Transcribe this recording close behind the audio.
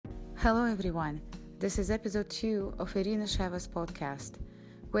Hello everyone, this is episode 2 of Irina Sheva's podcast.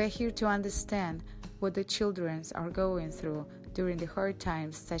 We're here to understand what the children are going through during the hard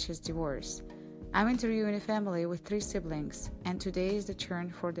times such as divorce. I'm interviewing a family with 3 siblings, and today is the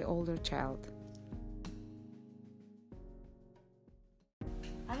turn for the older child.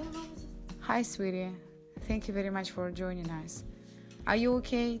 Hi sweetie, thank you very much for joining us. Are you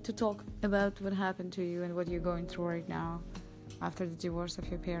okay to talk about what happened to you and what you're going through right now after the divorce of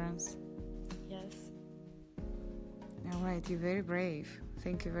your parents? Yes. All right, you're very brave.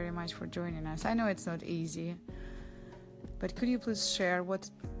 Thank you very much for joining us. I know it's not easy, but could you please share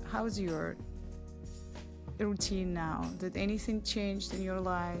how's your routine now? Did anything change in your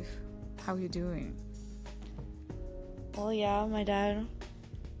life? How are you doing? Well, yeah, my dad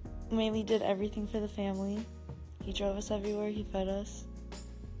mainly did everything for the family. He drove us everywhere, he fed us,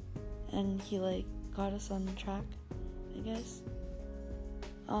 and he got us on track, I guess.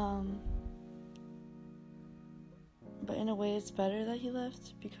 But in a way it's better that he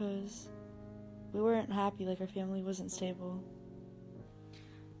left because we weren't happy, our family wasn't stable.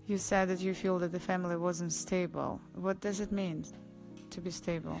 You said that you feel that the family wasn't stable. What does it mean to be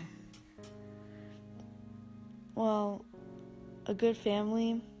stable? Well, a good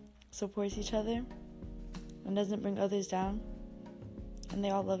family supports each other and doesn't bring others down, and they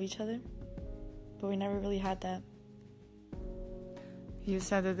all love each other, but we never really had that. You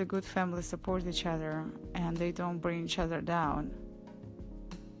said that the good family support each other and they don't bring each other down.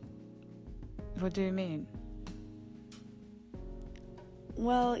 What do you mean?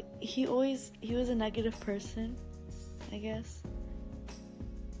 Well, he was a negative person, I guess,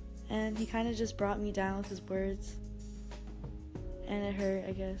 and he kind of just brought me down with his words, and it hurt,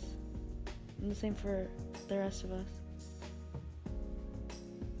 I guess, and the same for the rest of us.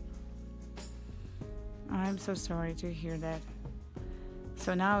 I'm so sorry to hear that.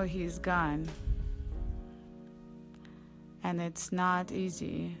 So now he's gone, and it's not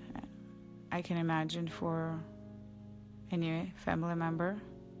easy, I can imagine, for any family member.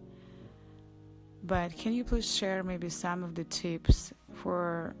 But can you please share maybe some of the tips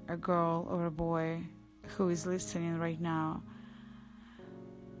for a girl or a boy who is listening right now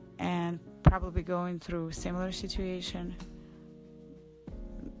and probably going through a similar situation?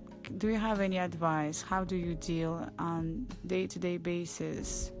 Do you have any advice? How do you deal on day-to-day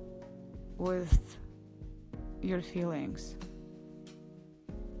basis with your feelings?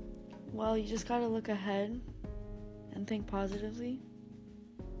 Well, you just gotta look ahead and think positively,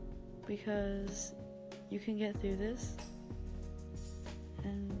 because you can get through this,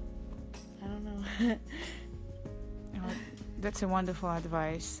 and I don't know. Oh, that's a wonderful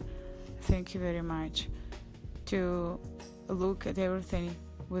advice. Thank you very much. To look at everything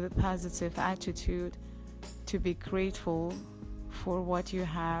with a positive attitude, to be grateful for what you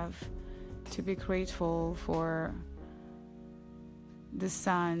have, to be grateful for the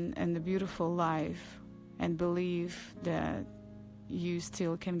sun and the beautiful life, and believe that you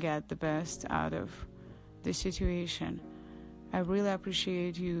still can get the best out of the situation. I really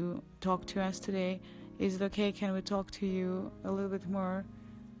appreciate you talk to us today. Is it okay? Can we talk to you a little bit more,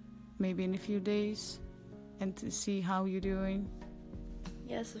 maybe in a few days, and to see how you're doing?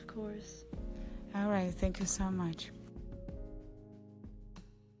 Yes, of course. All right, thank you so much.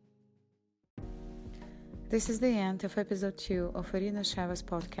 This is the end of episode 2 of Irina Sheva's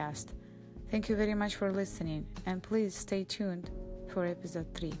podcast. Thank you very much for listening, and please stay tuned for episode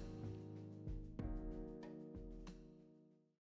 3.